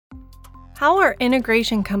How are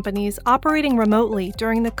integration companies operating remotely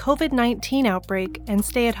during the COVID-19 outbreak and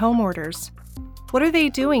stay-at-home orders? What are they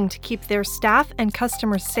doing to keep their staff and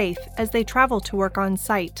customers safe as they travel to work on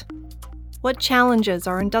site? What challenges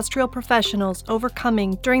are industrial professionals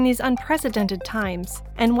overcoming during these unprecedented times,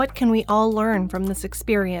 and what can we all learn from this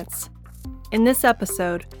experience? In this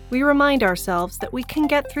episode, we remind ourselves that we can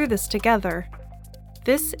get through this together.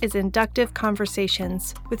 This is Inductive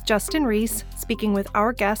Conversations with Justin Reese speaking with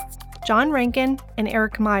our guests, John Rankin and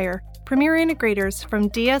Eric Meyer, Premier Integrators from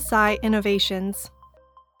DSI Innovations.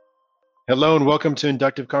 Hello and welcome to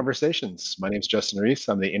Inductive Conversations. My name is Justin Reese.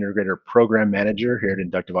 I'm the Integrator Program Manager here at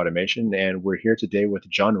Inductive Automation, and we're here today with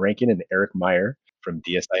John Rankin and Eric Meyer from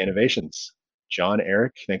DSI Innovations. John,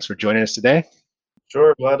 Eric, thanks for joining us today.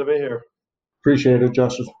 Sure, glad to be here. Appreciate it,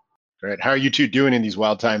 Justin. Great. How are you two doing in these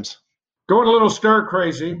wild times? Going a little stir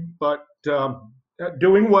crazy, but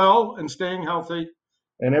doing well and staying healthy.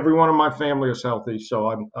 And everyone in my family is healthy.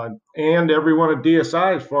 So and everyone at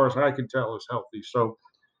DSI, as far as I can tell, is healthy. So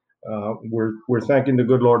we're thanking the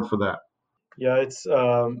good Lord for that. Yeah,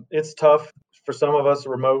 it's tough for some of us.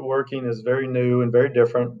 Remote working is very new and very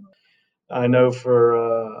different. I know for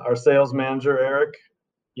our sales manager Eric,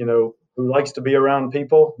 who likes to be around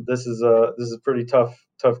people, this is a pretty tough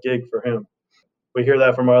gig for him. We hear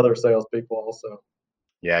that from our other salespeople also.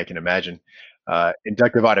 Yeah, I can imagine.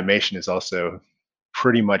 Inductive Automation is also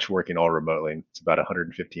pretty much working all remotely. It's about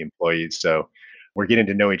 150 employees. So we're getting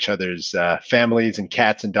to know each other's families and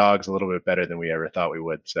cats and dogs a little bit better than we ever thought we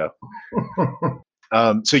would. So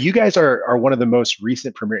so you guys are one of the most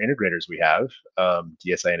recent Premier Integrators we have,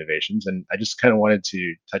 DSI Innovations. And I just kind of wanted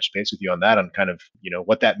to touch base with you on that, on kind of,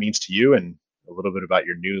 what that means to you and a little bit about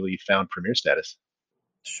your newly found Premier status.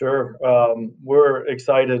 Sure. We're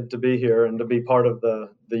excited to be here and to be part of the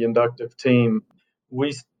Inductive team.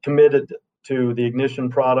 We committed to the Ignition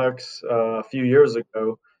products a few years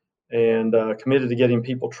ago and committed to getting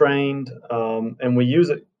people trained. And we use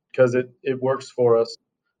it because it works for us.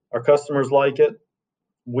 Our customers like it.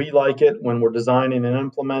 We like it when we're designing and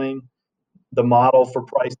implementing. The model for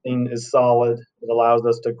pricing is solid. It allows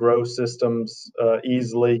us to grow systems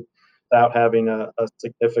easily without having a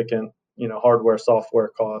significant hardware, software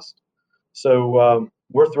cost. So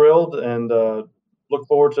we're thrilled and look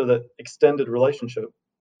forward to the extended relationship.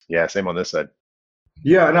 Yeah, same on this side.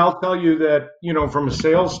 Yeah, and I'll tell you that, from a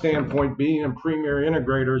sales standpoint, being a Premier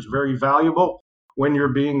Integrator is very valuable when you're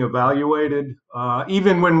being evaluated.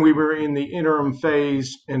 Even when we were in the interim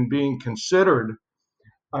phase and being considered,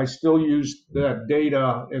 I still used that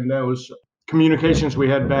data and those communications we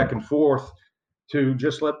had back and forth to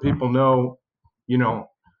just let people know,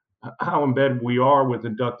 how embedded we are with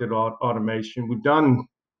inductive automation. We've done,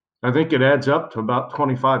 I think it adds up to about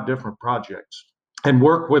 25 different projects and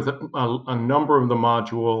work with a number of the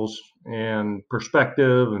modules and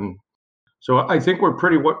perspective. And so I think we're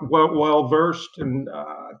pretty well versed. And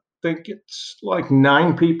I think it's like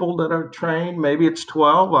 9 people that are trained. Maybe it's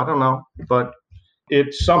 12. I don't know. But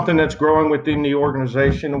it's something that's growing within the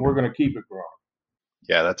organization, and we're going to keep it growing.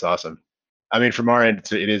 Yeah, that's awesome. I mean, from our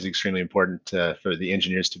end, it is extremely important for the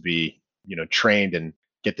engineers to be, trained and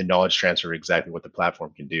get the knowledge transfer of exactly what the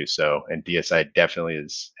platform can do. So, and DSI definitely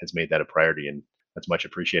has made that a priority, and that's much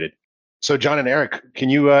appreciated. So, John and Eric, can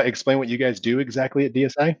you explain what you guys do exactly at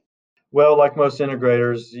DSI? Well, like most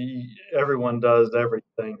integrators, everyone does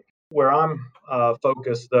everything. Where I'm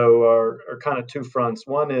focused, though, are kind of two fronts.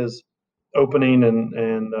 One is opening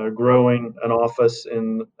and growing an office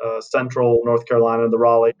in central North Carolina, the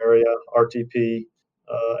Raleigh area, RTP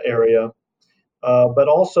area, but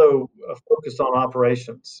also focus on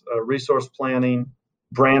operations, resource planning,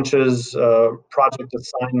 branches, project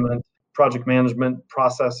assignment, project management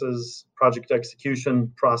processes, project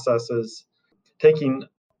execution processes, taking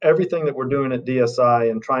everything that we're doing at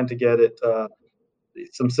DSI and trying to get it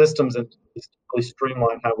some systems and really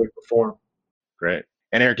streamline how we perform. Great.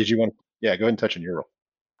 And Eric, did you want to? Yeah, go ahead and touch on your role.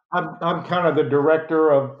 I'm kind of the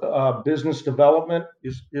director of business development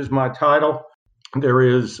is my title. There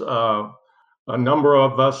is a number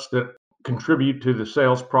of us that contribute to the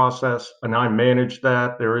sales process, and I manage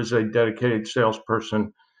that. There is a dedicated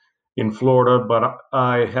salesperson in Florida, but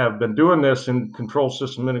I have been doing this in control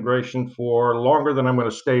system integration for longer than I'm going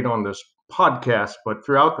to state on this podcast. But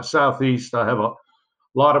throughout the Southeast, I have a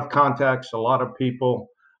lot of contacts, a lot of people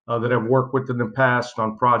that I've worked with in the past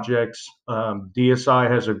on projects. DSI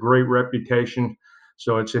has a great reputation,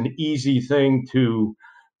 so it's an easy thing to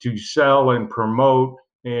sell and promote,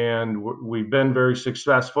 and we've been very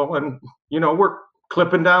successful. And we're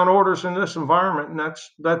clipping down orders in this environment, and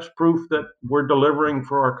that's proof that we're delivering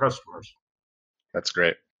for our customers. That's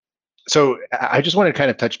great. So I just wanted to kind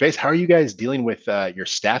of touch base. How are you guys dealing with your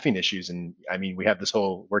staffing issues? And I mean, we have this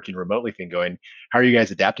whole working remotely thing going. How are you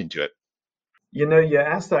guys adapting to it? You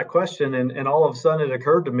asked that question, and all of a sudden it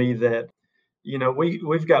occurred to me that,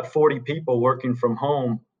 we've got 40 people working from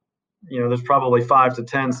home. There's probably 5 to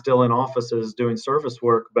 10 still in offices doing service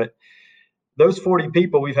work, but those 40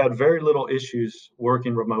 people, we've had very little issues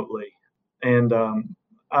working remotely. And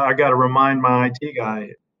I got to remind my IT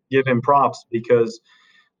guy, give him props because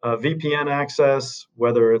VPN access,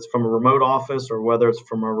 whether it's from a remote office or whether it's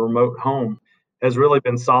from a remote home, has really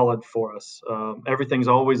been solid for us. Everything's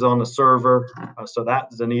always on the server, so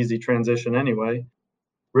that's an easy transition anyway.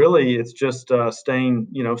 Really, it's just staying,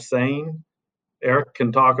 sane. Eric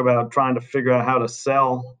can talk about trying to figure out how to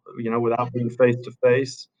sell, without being face to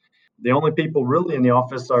face. The only people really in the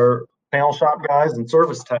office are panel shop guys and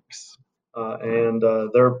service techs, and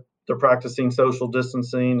they're practicing social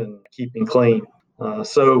distancing and keeping clean.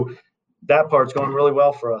 So that part's going really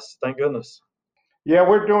well for us. Thank goodness. Yeah,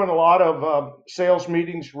 we're doing a lot of sales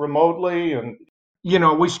meetings remotely, and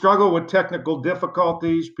we struggle with technical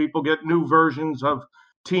difficulties. People get new versions of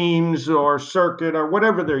Teams or Circuit or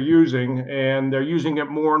whatever they're using, and they're using it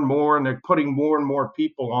more and more, and they're putting more and more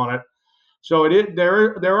people on it. So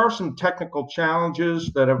there are some technical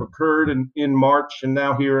challenges that have occurred in March and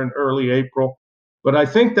now here in early April. But I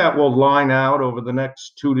think that will line out over the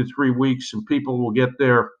next 2 to 3 weeks, and people will get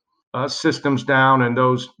their systems down, and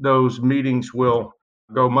those meetings will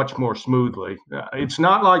go much more smoothly. It's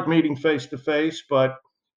not like meeting face to face, but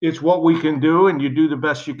it's what we can do, and you do the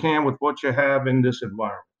best you can with what you have in this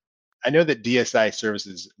environment. I know that DSI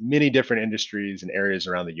services many different industries and areas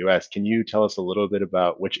around the U.S. Can you tell us a little bit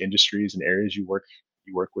about which industries and areas you work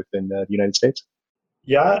with in the United States?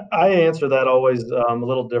 Yeah, I answer that always a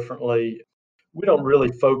little differently. We don't really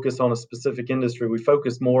focus on a specific industry. We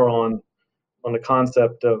focus more on the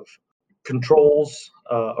concept of controls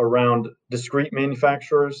around discrete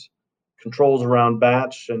manufacturers, controls around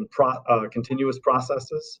batch and continuous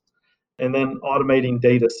processes, and then automating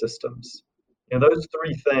data systems. Those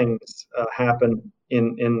three things happen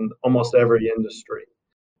in almost every industry.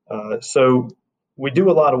 So we do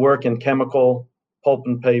a lot of work in chemical, pulp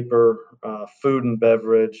and paper, food and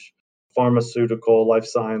beverage, pharmaceutical, life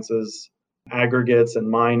sciences, aggregates and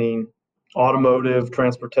mining, automotive,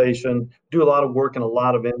 transportation. Do a lot of work in a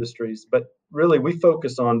lot of industries, but really we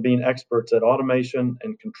focus on being experts at automation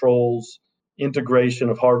and controls, integration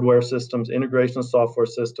of hardware systems, integration of software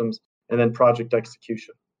systems, and then project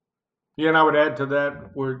execution. Yeah, and I would add to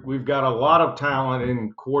that, we've got a lot of talent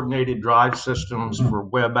in coordinated drive systems for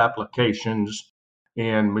web applications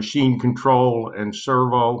and machine control and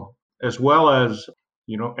servo, as well as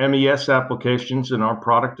MES applications. And our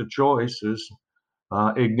product of choice is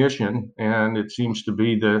Ignition, and it seems to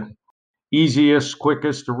be the easiest,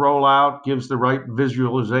 quickest to roll out, gives the right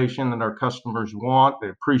visualization that our customers want. They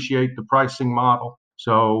appreciate the pricing model.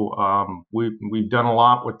 So we've done a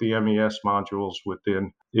lot with the MES modules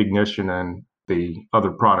within Ignition and the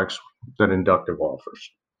other products that Inductive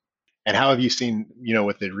offers. And how have you seen,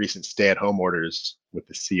 with the recent stay-at-home orders with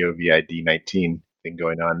the COVID-19 thing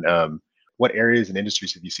going on? What areas and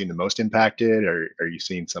industries have you seen the most impacted, or are you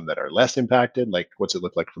seeing some that are less impacted? Like, what's it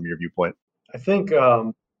look like from your viewpoint? I think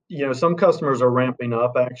some customers are ramping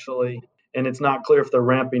up actually, and it's not clear if they're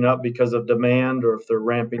ramping up because of demand or if they're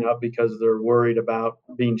ramping up because they're worried about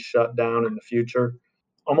being shut down in the future.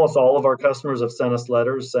 Almost all of our customers have sent us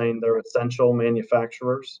letters saying they're essential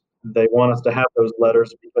manufacturers. They want us to have those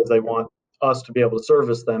letters because they want us to be able to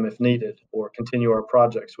service them if needed or continue our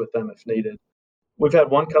projects with them if needed. We've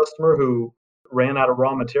had one customer who ran out of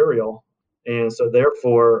raw material and so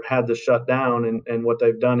therefore had to shut down. And what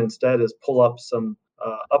they've done instead is pull up some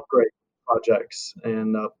upgrade projects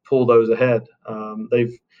and pull those ahead.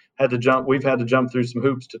 We've had to jump through some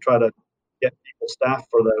hoops to try to get people staffed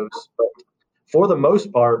for those. But for the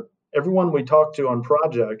most part, everyone we talk to on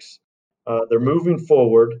projects, they're moving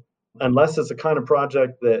forward unless it's a kind of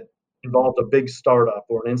project that involved a big startup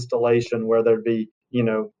or an installation where there'd be,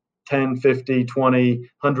 10, 50, 20,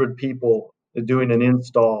 100 people doing an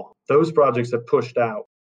install. Those projects have pushed out.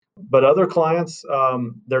 But other clients,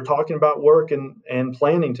 they're talking about work and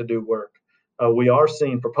planning to do work. We are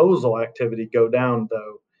seeing proposal activity go down,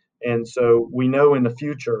 though. And so we know in the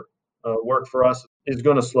future, work for us is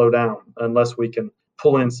going to slow down unless we can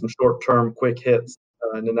pull in some short-term quick hits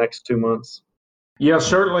in the next 2 months. Yeah,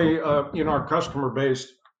 certainly in our customer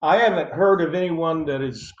base, I haven't heard of anyone that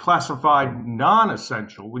is classified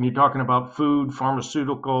non-essential when you're talking about food,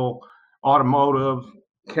 pharmaceutical, automotive,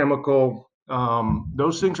 chemical.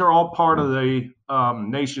 Those things are all part of the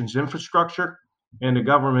nation's infrastructure. and the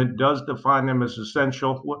government does define them as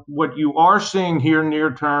essential. What you are seeing here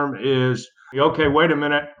near term is, okay, wait a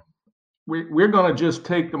minute. We're going to just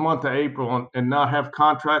take the month of April and not have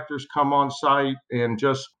contractors come on site and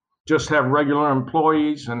just have regular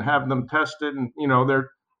employees and have them tested. And,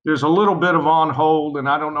 there's a little bit of on hold, and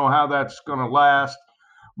I don't know how that's going to last,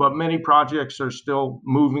 but many projects are still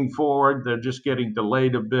moving forward. They're just getting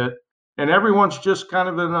delayed a bit. And everyone's just kind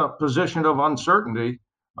of in a position of uncertainty,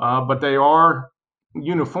 but they are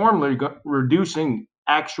uniformly reducing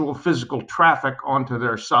actual physical traffic onto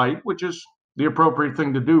their site, which is the appropriate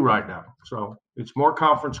thing to do right now. So it's more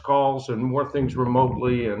conference calls and more things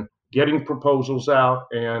remotely and getting proposals out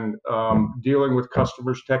and dealing with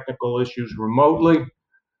customers' technical issues remotely.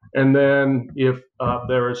 And then if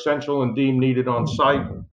they're essential and deemed needed on site,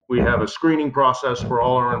 we have a screening process for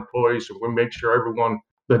all our employees, and we make sure everyone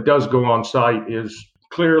that does go on site is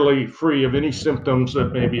clearly free of any symptoms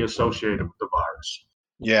that may be associated with the virus.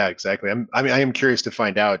 Yeah, exactly. I am curious to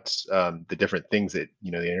find out the different things that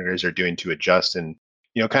the integrators are doing to adjust, and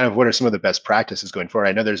kind of what are some of the best practices going forward.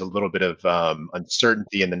 I know there's a little bit of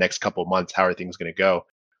uncertainty in the next couple of months. How are things going to go?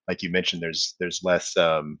 Like you mentioned, there's less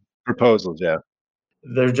proposals. Yeah,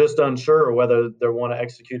 They're just unsure whether they want to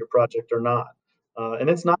execute a project or not, and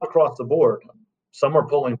it's not across the board. Some are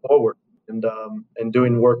pulling forward and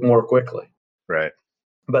doing work more quickly. Right.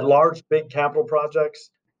 But large, big capital projects,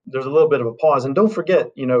 there's a little bit of a pause. And don't forget,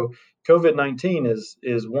 COVID-19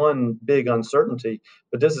 is one big uncertainty,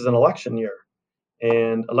 but this is an election year.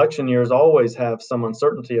 And election years always have some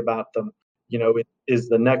uncertainty about them. Is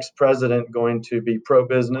the next president going to be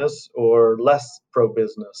pro-business or less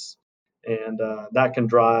pro-business? And that can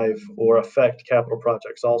drive or affect capital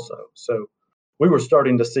projects also. So we were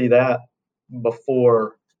starting to see that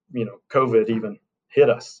before, COVID even hit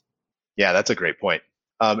us. Yeah, that's a great point.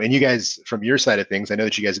 And you guys, from your side of things, I know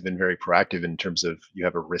that you guys have been very proactive in terms of you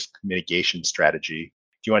have a risk mitigation strategy.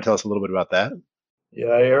 Do you want to tell us a little bit about that? Yeah,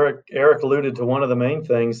 Eric alluded to one of the main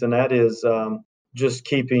things, and that is just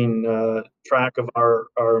keeping track of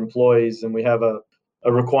our employees. And we have a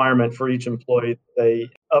requirement for each employee. They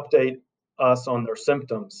update us on their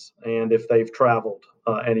symptoms and if they've traveled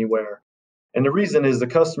anywhere. And the reason is the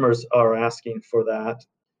customers are asking for that.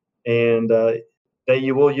 And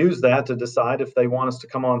they will use that to decide if they want us to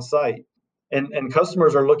come on site. And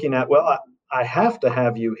customers are looking at, well, I have to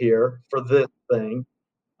have you here for this thing.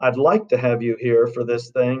 I'd like to have you here for this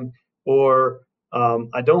thing, or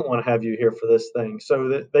I don't want to have you here for this thing. So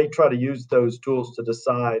that they try to use those tools to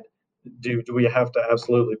decide, do we have to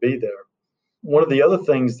absolutely be there? One of the other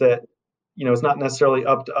things that, it's not necessarily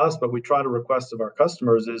up to us, but we try to request of our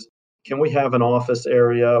customers is, can we have an office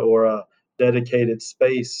area or a dedicated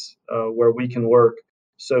space where we can work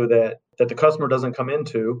so that the customer doesn't come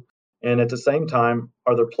into, and at the same time,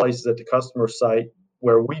 are there places at the customer site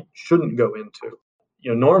where we shouldn't go into?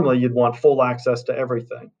 Normally you'd want full access to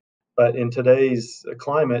everything, but in today's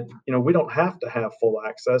climate, we don't have to have full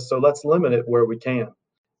access, so let's limit it where we can,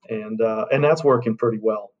 and that's working pretty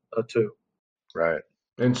well too. Right.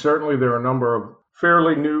 And certainly there are a number of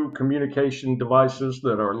fairly new communication devices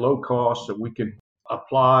that are low cost that we can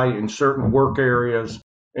apply in certain work areas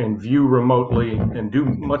and view remotely and do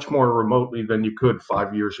much more remotely than you could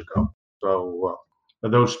 5 years ago. So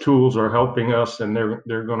those tools are helping us, and they're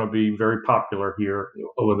going to be very popular here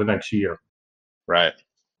over the next year. Right.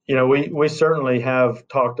 We certainly have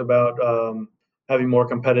talked about having more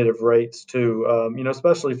competitive rates too,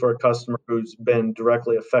 especially for a customer who's been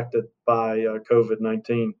directly affected by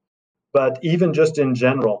COVID-19. But even just in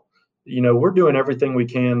general, we're doing everything we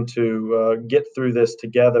can to get through this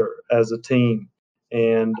together as a team.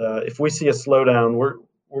 And if we see a slowdown,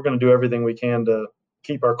 we're going to do everything we can to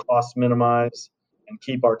keep our costs minimized and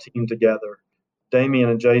keep our team together. Damien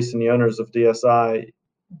and Jason, the owners of DSI,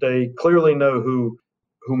 they clearly know who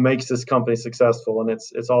makes this company successful, and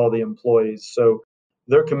it's all the employees. So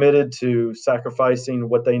they're committed to sacrificing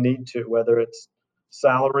what they need to, whether it's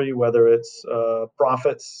salary, whether it's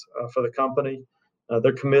profits for the company.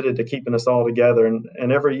 They're committed to keeping us all together.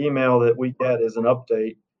 And every email that we get is an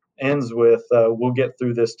update, ends with, we'll get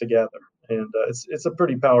through this together. And it's a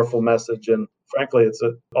pretty powerful message. And frankly, it's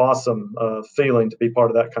an awesome feeling to be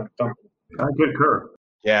part of that kind of company. I concur.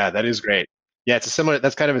 Yeah, that is great. Yeah,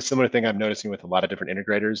 that's kind of a similar thing I'm noticing with a lot of different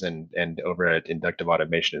integrators and over at Inductive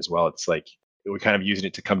Automation as well. It's like we're kind of using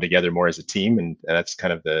it to come together more as a team, and that's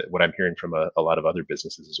kind of what I'm hearing from a lot of other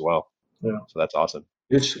businesses as well. Yeah. So that's awesome.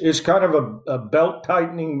 It's kind of a belt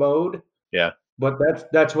tightening mode. Yeah. But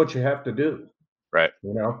that's what you have to do. Right.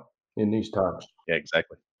 In these times. Yeah,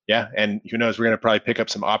 exactly. Yeah, and who knows? We're going to probably pick up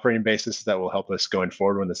some operating bases that will help us going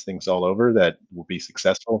forward when this thing's all over. That will be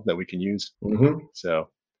successful that we can use. Hmm. So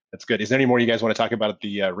that's good. Is there any more you guys want to talk about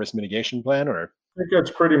the risk mitigation plan, or? I think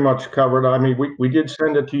that's pretty much covered. I mean, we did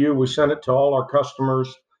send it to you. We sent it to all our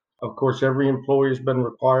customers. Of course, every employee has been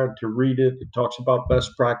required to read it. It talks about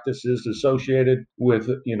best practices associated with,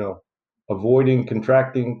 avoiding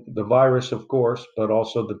contracting the virus, of course, but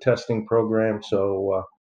also the testing program. So,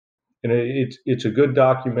 it's a good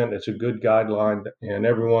document. It's a good guideline, and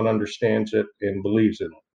everyone understands it and believes in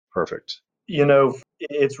it. Perfect.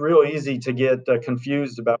 It's real easy to get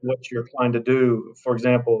confused about what you're trying to do. For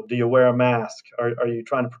example, do you wear a mask? Are you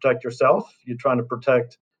trying to protect yourself? You're trying to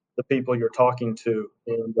protect the people you're talking to.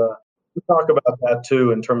 And we talk about that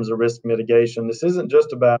too in terms of risk mitigation. This isn't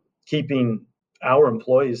just about keeping our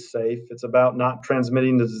employees safe. It's about not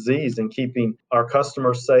transmitting the disease and keeping our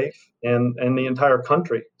customers safe and the entire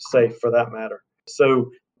country safe for that matter. So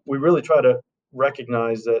we really try to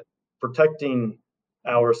recognize that protecting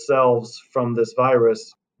ourselves from this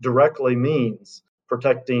virus directly means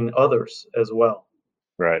protecting others as well.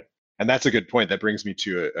 Right. And that's a good point. That brings me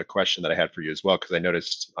to a question that I had for you as well, because I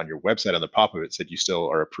noticed on your website on the pop-up it said you still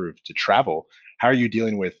are approved to travel. How are you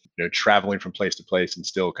dealing with traveling from place to place and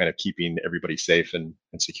still kind of keeping everybody safe and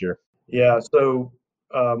secure? Yeah, so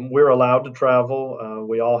we're allowed to travel.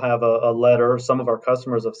 We all have a letter. Some of our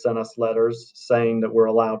customers have sent us letters saying that we're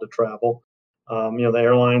allowed to travel. The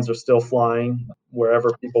airlines are still flying wherever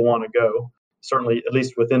people want to go, certainly at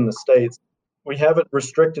least within the states. We haven't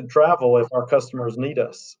restricted travel if our customers need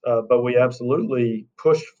us, but we absolutely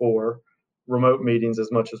push for remote meetings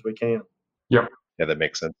as much as we can. Yep. Yeah, that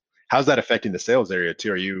makes sense. How's that affecting the sales area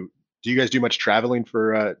too? Do you guys do much traveling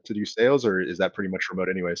for to do sales, or is that pretty much remote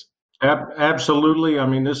anyways? Absolutely. I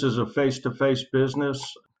mean, this is a face-to-face business.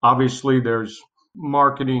 Obviously, there's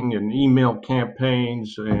marketing and email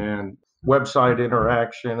campaigns and website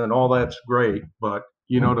interaction, and all that's great. But,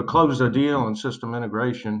 to close a deal in system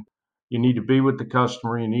integration, you need to be with the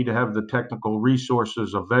customer. You need to have the technical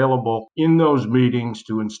resources available in those meetings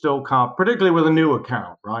to instill particularly with a new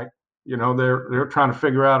account, right? They're trying to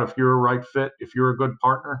figure out if you're a right fit, if you're a good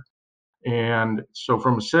partner. And so,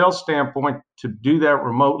 from a sales standpoint, to do that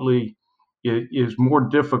remotely is more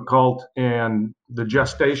difficult, and the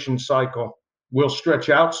gestation cycle will stretch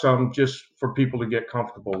out some just for people to get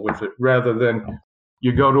comfortable with it, rather than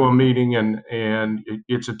you go to a meeting and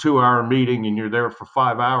it's a 2-hour meeting and you're there for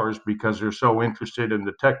 5 hours because they're so interested in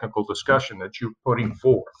the technical discussion that you're putting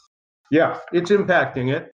forth. Yeah, it's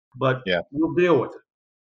impacting it, but Yeah. we'll deal with it.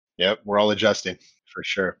 Yep, we're all adjusting for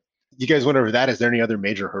sure. You guys went over that. Is there any other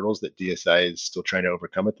major hurdles that DSI is still trying to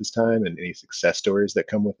overcome at this time, and any success stories that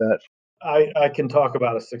come with that? I can talk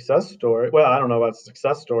about a success story. Well, I don't know about a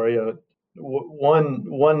success story.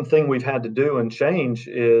 One thing we've had to do and change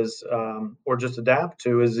is, or just adapt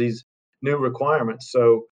to, is these new requirements.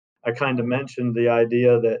 So I kind of mentioned the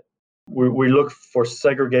idea that we look for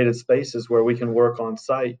segregated spaces where we can work on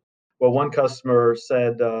site. Well, one customer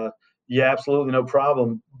said, "Yeah, absolutely no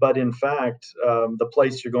problem," but in fact, the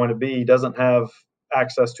place you're going to be doesn't have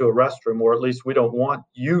access to a restroom, or at least we don't want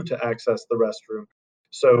you to access the restroom.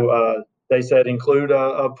 So they said include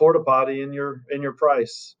a porta potty in your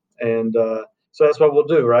price, and so that's what we'll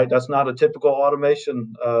do. Right? That's not a typical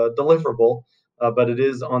automation deliverable, but it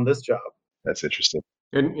is on this job. That's interesting.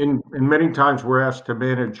 And many times we're asked to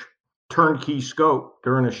manage turnkey scope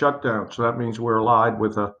during a shutdown. So that means we're allied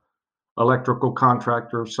with a electrical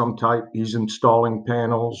contractor of some type. He's installing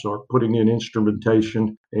panels or putting in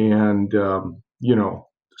instrumentation, and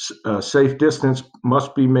safe distance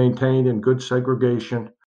must be maintained and good segregation.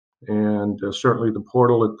 And certainly the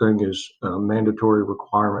portal thing is a mandatory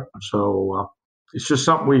requirement. So it's just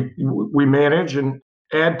something we manage and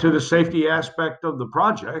add to the safety aspect of the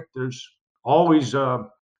project. There's always a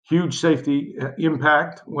huge safety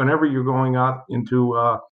impact whenever you're going out into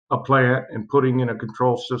a plant and putting in a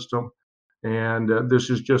control system. And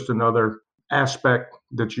this is just another aspect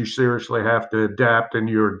that you seriously have to adapt in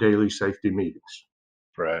your daily safety meetings.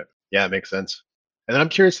 Right. Yeah, it makes sense. And then I'm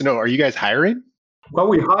curious to know, are you guys hiring? Well,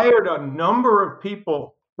 we hired a number of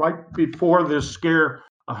people right before this scare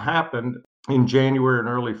happened in January and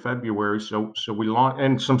early February. So we launched,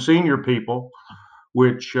 and some senior people,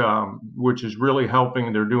 which is really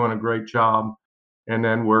helping. They're doing a great job. And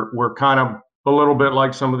then we're kind of a little bit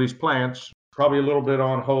like some of these plants, probably a little bit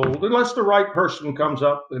on hold, unless the right person comes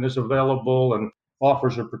up and is available and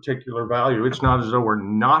offers a particular value. It's not as though we're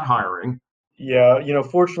not hiring. Yeah,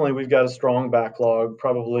 fortunately, we've got a strong backlog,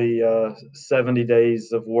 probably 70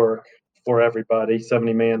 days of work for everybody,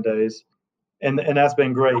 70 man days. And that's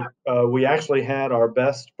been great. We actually had our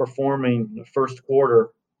best performing first quarter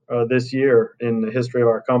this year in the history of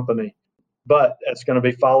our company. But it's going to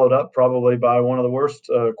be followed up probably by one of the worst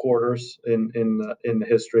quarters in the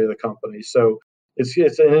history of the company. So it's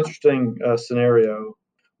an interesting scenario.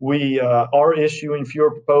 We are issuing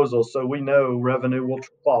fewer proposals, so we know revenue will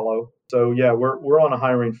follow. So yeah, we're on a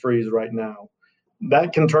hiring freeze right now.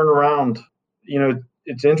 That can turn around.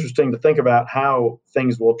 It's interesting to think about how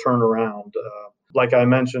things will turn around. Like I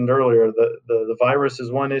mentioned earlier, the virus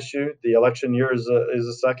is one issue. The election year is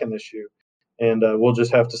a second issue. And we'll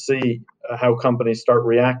just have to see how companies start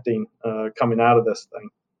reacting coming out of this thing.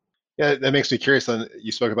 Yeah, that makes me curious.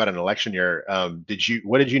 You spoke about an election year.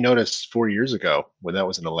 What did you notice 4 years ago when that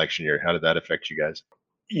was an election year? How did that affect you guys?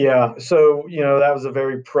 Yeah, so that was a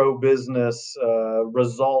very pro-business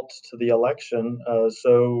result to the election.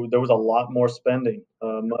 So there was a lot more spending.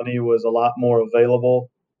 Money was a lot more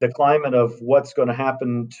available. The climate of what's going to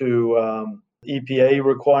happen to EPA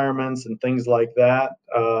requirements and things like that,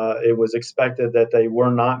 it was expected that they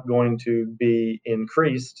were not going to be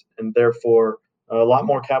increased, and therefore a lot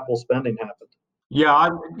more capital spending happened. Yeah,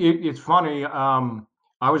 it's funny.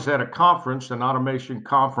 I was at a conference, an automation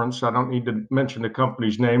conference. I don't need to mention the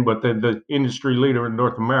company's name, but the industry leader in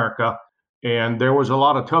North America. And there was a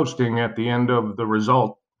lot of toasting at the end of the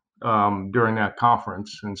result during that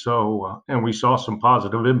conference. And so, and we saw some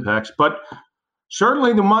positive impacts. But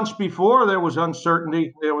certainly the months before, there was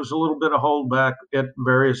uncertainty. There was a little bit of holdback at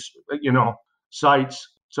various, sites.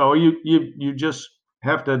 So you just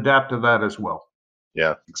have to adapt to that as well.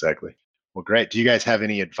 Yeah, exactly. Well, great. Do you guys have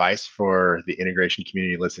any advice for the integration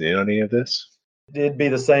community listening in on any of this? It'd be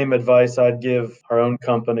the same advice I'd give our own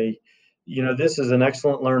company. This is an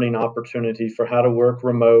excellent learning opportunity for how to work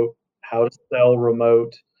remote, how to sell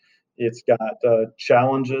remote. It's got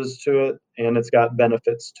challenges to it, and it's got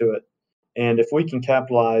benefits to it. And if we can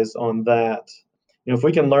capitalize on that, if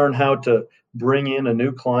we can learn how to bring in a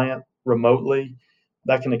new client remotely,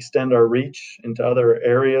 that can extend our reach into other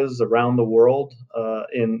areas around the world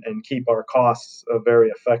and keep our costs very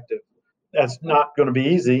effective. That's not going to be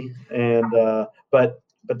easy, but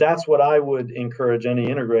that's what I would encourage any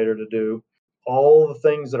integrator to do. All the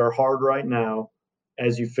things that are hard right now,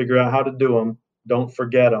 as you figure out how to do them, don't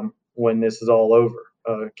forget them when this is all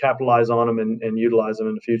over. Capitalize on them and utilize them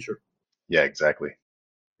in the future. Yeah, exactly.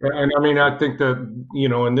 And I mean, I think that,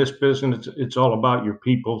 in this business, it's all about your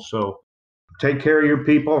people. So take care of your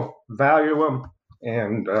people, value them,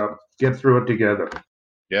 and get through it together.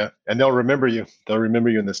 Yeah. And they'll remember you. They'll remember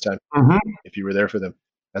you in this time if you were there for them.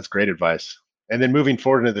 That's great advice. And then moving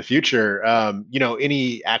forward into the future,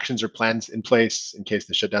 any actions or plans in place in case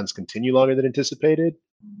the shutdowns continue longer than anticipated?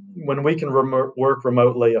 When we can work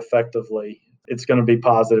remotely effectively, it's going to be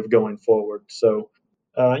positive going forward. So,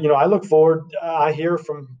 I look forward. I hear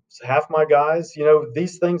from half my guys,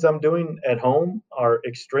 these things I'm doing at home are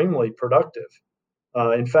extremely productive.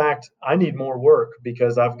 In fact, I need more work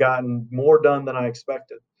because I've gotten more done than I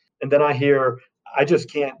expected. And then I hear I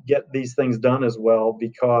just can't get these things done as well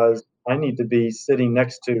because I need to be sitting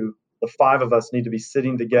next to the five of us need to be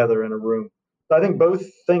sitting together in a room. So I think both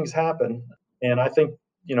things happen, and I think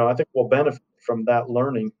we'll benefit from that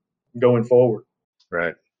learning going forward.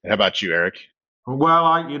 Right. And how about you, Eric?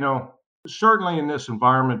 Well, certainly in this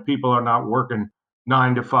environment, people are not working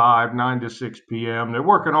 9 to 5, 9 to 6 p.m. They're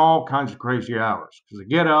working all kinds of crazy hours because they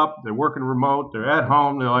get up, they're working remote, they're at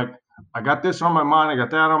home. They're like, I got this on my mind, I got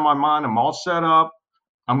that on my mind, I'm all set up,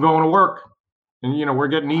 I'm going to work. And, we're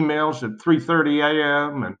getting emails at 3:30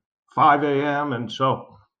 a.m. and 5 a.m. And so,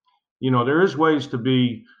 there is ways to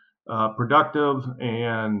be productive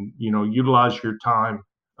and, utilize your time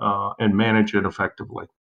and manage it effectively.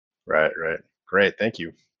 Right. Great. Thank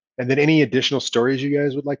you. And then any additional stories you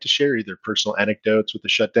guys would like to share, either personal anecdotes with the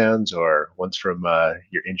shutdowns or ones from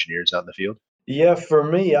your engineers out in the field? Yeah, for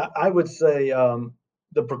me, I would say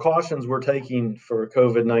the precautions we're taking for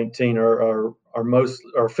COVID-19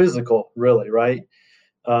 are physical, really, right?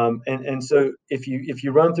 And so if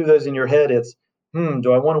you run through those in your head, it's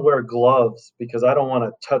do I want to wear gloves because I don't want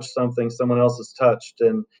to touch something someone else has touched,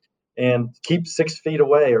 and keep 6 feet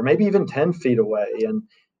away or maybe even 10 feet away,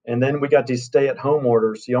 and then we got these stay-at-home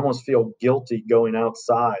orders. So you almost feel guilty going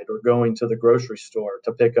outside or going to the grocery store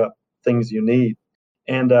to pick up things you need.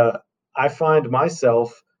 And I find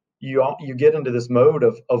myself, you get into this mode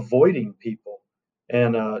of avoiding people,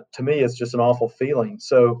 and to me, it's just an awful feeling.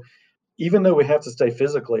 So even though we have to stay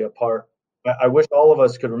physically apart, I wish all of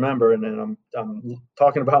us could remember, and I'm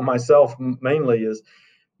talking about myself mainly, is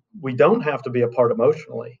we don't have to be apart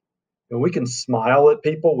emotionally. We can smile at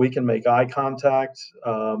people, we can make eye contact,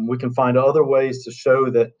 we can find other ways to show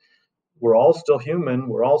that we're all still human.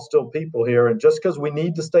 We're all still people here. And just because we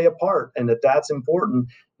need to stay apart and that's important,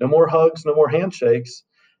 no more hugs, no more handshakes.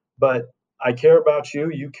 But I care about you.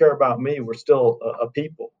 You care about me. We're still a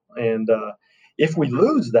people. And if we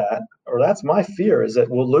lose that, or that's my fear, is that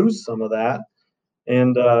we'll lose some of that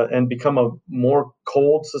and become a more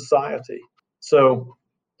cold society. So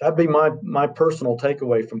that'd be my personal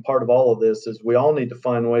takeaway from part of all of this is we all need to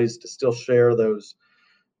find ways to still share those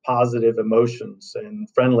positive emotions and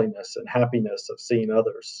friendliness and happiness of seeing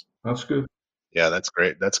others. That's good. Yeah, that's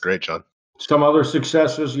great. That's great, John. Some other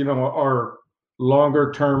successes, our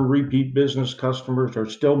longer term repeat business customers are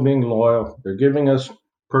still being loyal. They're giving us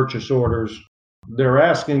purchase orders. They're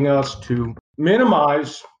asking us to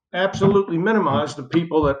absolutely minimize the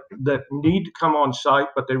people that need to come on site,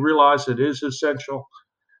 but they realize it is essential.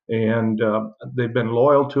 And they've been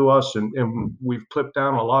loyal to us, and we've clipped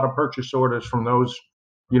down a lot of purchase orders from those,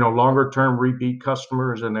 longer term repeat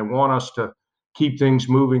customers, and they want us to keep things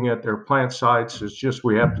moving at their plant sites. It's just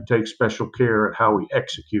we have to take special care at how we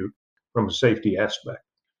execute from a safety aspect.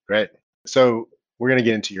 Great. So we're going to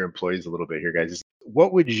get into your employees a little bit here, guys.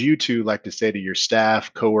 What would you two like to say to your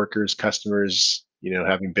staff, coworkers, customers,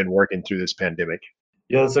 having been working through this pandemic?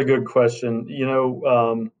 Yeah, that's a good question.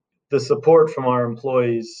 The support from our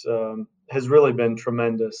employees has really been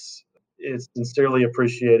tremendous. It's sincerely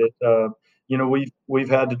appreciated. We've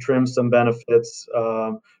had to trim some benefits.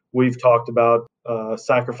 We've talked about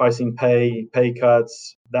sacrificing pay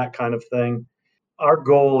cuts, that kind of thing. Our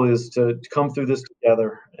goal is to come through this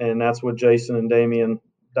together, and that's what Jason and Damien,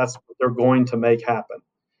 that's what they're going to make happen.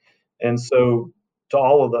 And so to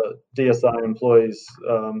all of the DSI employees,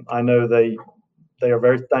 I know they are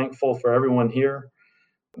very thankful for everyone here.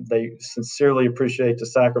 They sincerely appreciate the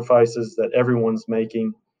sacrifices that everyone's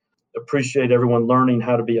making, appreciate everyone learning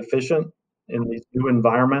how to be efficient in these new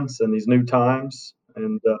environments and these new times.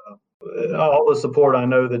 And all the support I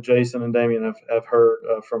know that Jason and Damien have heard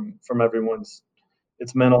from everyone's,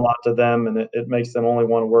 it's meant a lot to them, and it makes them only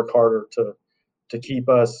want to work harder to keep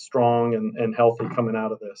us strong and healthy coming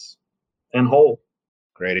out of this and whole.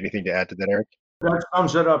 Great. Anything to add to that, Eric? That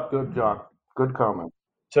sums it up. Good, John. Good comment.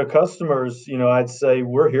 To customers, I'd say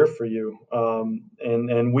we're here for you,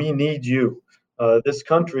 and we need you. This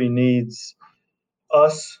country needs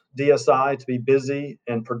us, DSI, to be busy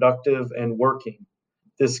and productive and working.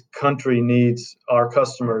 This country needs our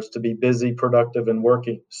customers to be busy, productive, and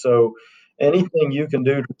working. So anything you can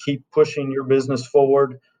do to keep pushing your business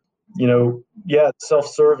forward, it's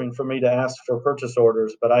self-serving for me to ask for purchase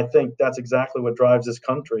orders, but I think that's exactly what drives this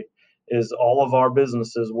country is all of our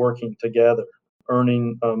businesses working together,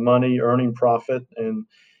 earning money, earning profit, and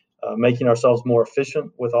making ourselves more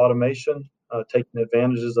efficient with automation, taking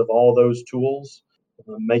advantages of all those tools,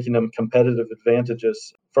 making them competitive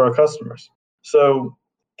advantages for our customers. So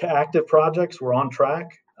active projects, we're on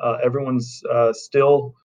track. Everyone's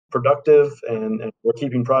still productive, and we're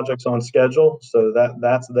keeping projects on schedule, so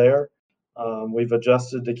that's there. We've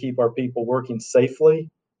adjusted to keep our people working safely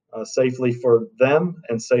for them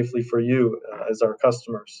and safely for you as our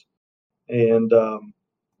customers. And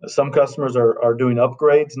some customers are doing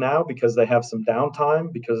upgrades now because they have some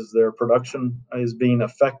downtime because their production is being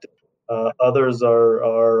affected. Others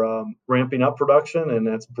are ramping up production, and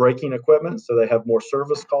that's breaking equipment, so they have more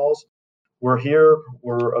service calls. We're here.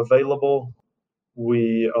 We're available.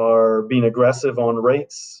 We are being aggressive on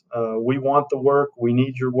rates. We want the work. We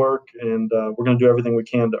need your work, and we're going to do everything we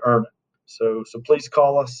can to earn it. So please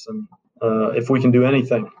call us, and if we can do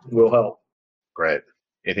anything, we'll help. Great.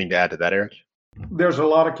 Anything to add to that, Eric? There's a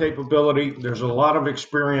lot of capability. There's a lot of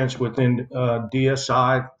experience within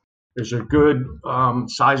DSI. There's a good,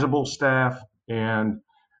 sizable staff, and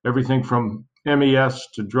everything from MES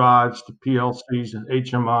to drives to PLCs and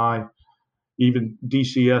HMI, even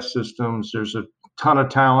DCS systems. There's a ton of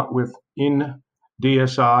talent within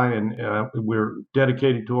DSI, and we're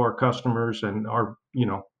dedicated to our customers and our,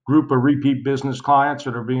 group of repeat business clients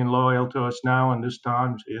that are being loyal to us now in this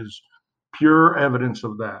time is pure evidence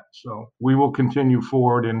of that. So we will continue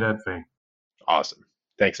forward in that vein. Awesome.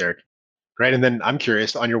 Thanks, Eric. Great. And then I'm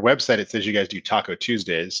curious, on your website, it says you guys do Taco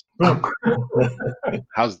Tuesdays.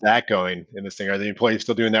 How's that going in this thing? Are the employees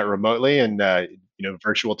still doing that remotely and,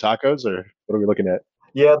 virtual tacos, or what are we looking at?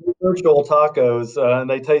 Yeah, the virtual tacos, and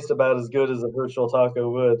they taste about as good as a virtual taco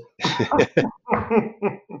would.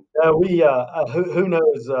 Who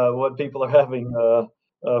knows what people are having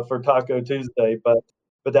for Taco Tuesday,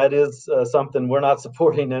 but that is something we're not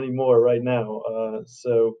supporting anymore right now.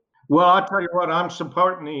 Well, I'll tell you what, I'm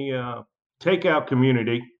supporting the takeout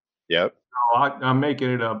community. Yep. I'm making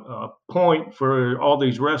it a point for all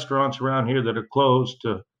these restaurants around here that are closed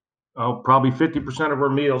to Probably 50% of our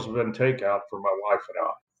meals have been takeout for my wife and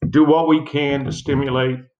I. Do what we can to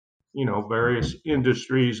stimulate, various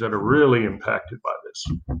industries that are really impacted by this.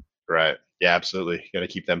 Right. Yeah, absolutely. Got to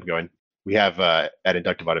keep them going. We have at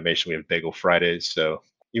Inductive Automation, we have Bagel Fridays. So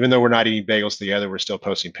even though we're not eating bagels together, we're still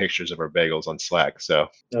posting pictures of our bagels on Slack. So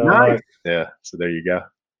Nice. yeah, so there you go.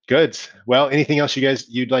 Good. Well, anything else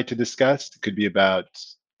you'd like to discuss? It could be about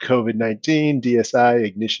COVID-19, DSI,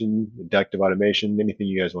 Ignition, Inductive Automation. Anything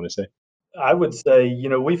you guys want to say? I would say,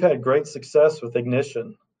 we've had great success with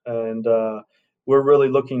Ignition, and we're really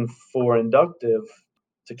looking for Inductive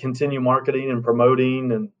to continue marketing and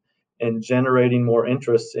promoting and generating more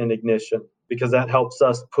interest in Ignition, because that helps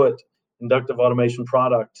us put Inductive Automation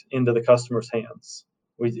product into the customer's hands.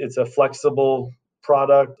 It's a flexible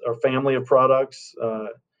product or family of products.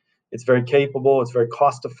 It's very capable, it's very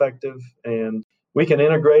cost effective, and we can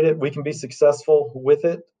integrate it. We can be successful with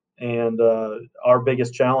it. And our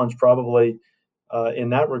biggest challenge probably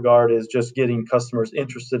in that regard is just getting customers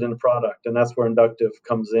interested in the product. And that's where Inductive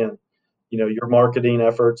comes in. Your marketing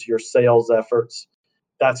efforts, your sales efforts,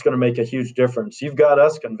 that's going to make a huge difference. You've got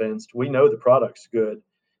us convinced. We know the product's good,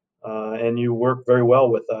 and you work very well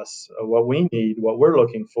with us. What we need, what we're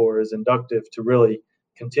looking for is Inductive to really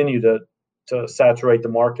continue to saturate the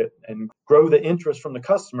market and grow the interest from the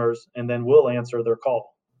customers, and then we'll answer their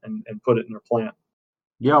call and put it in their plant.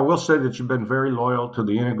 Yeah, I will say that you've been very loyal to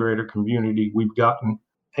the integrator community. We've gotten,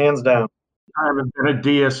 hands down. I haven't been a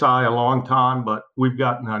DSI a long time, but we've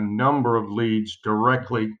gotten a number of leads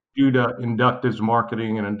directly due to Inductive's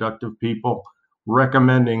marketing and Inductive people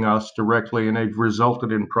recommending us directly, and they've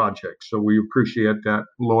resulted in projects. So we appreciate that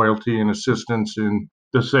loyalty and assistance in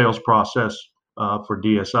the sales process for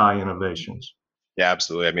DSI Innovations. Yeah,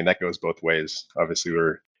 absolutely. I mean, that goes both ways. Obviously,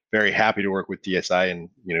 we're very happy to work with DSI and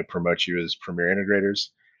promote you as premier integrators.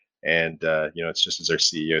 And it's just as our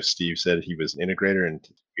CEO Steve said, he was an integrator, and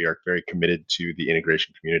we are very committed to the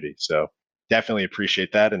integration community. So definitely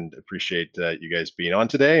appreciate that, and appreciate you guys being on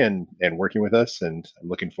today and working with us. And I'm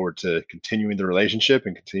looking forward to continuing the relationship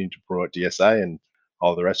and continuing to promote DSI and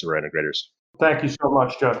all the rest of our integrators. Thank you so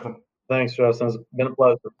much, Justin. Thanks, Justin. It's been a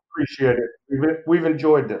pleasure. Appreciate it. We've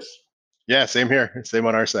enjoyed this. Yeah, same here. Same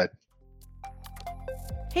on our side.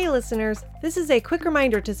 Hey listeners, this is a quick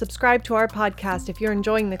reminder to subscribe to our podcast if you're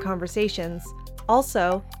enjoying the conversations.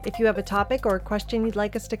 Also, if you have a topic or a question you'd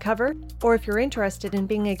like us to cover, or if you're interested in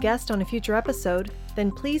being a guest on a future episode,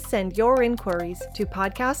 then please send your inquiries to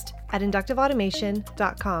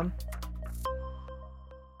podcast@inductiveautomation.com.